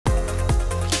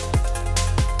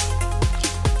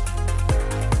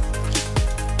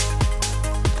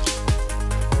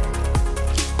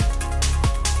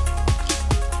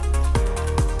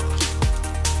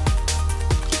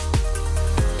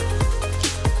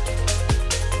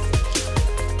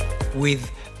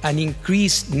with an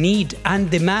increased need and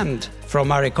demand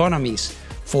from our economies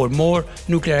for more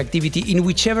nuclear activity in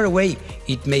whichever way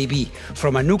it may be,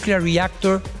 from a nuclear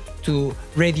reactor to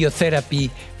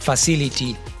radiotherapy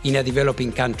facility in a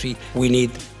developing country. We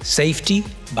need safety,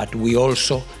 but we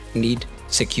also need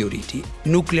security.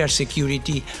 Nuclear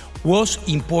security was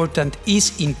important,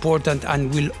 is important,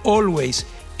 and will always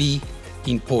be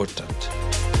important.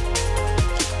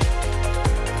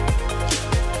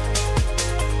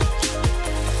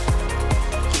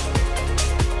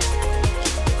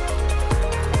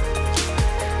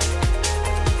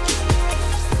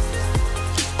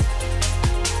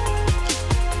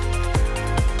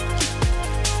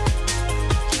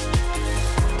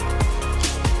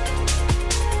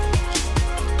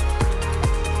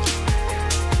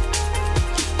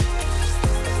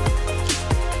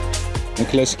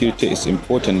 Nuclear security is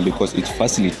important because it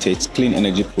facilitates clean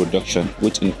energy production,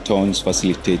 which in turn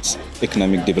facilitates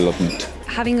economic development.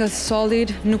 Having a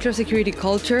solid nuclear security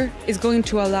culture is going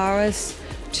to allow us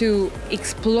to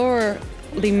explore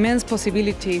the immense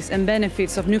possibilities and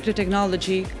benefits of nuclear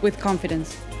technology with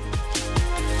confidence.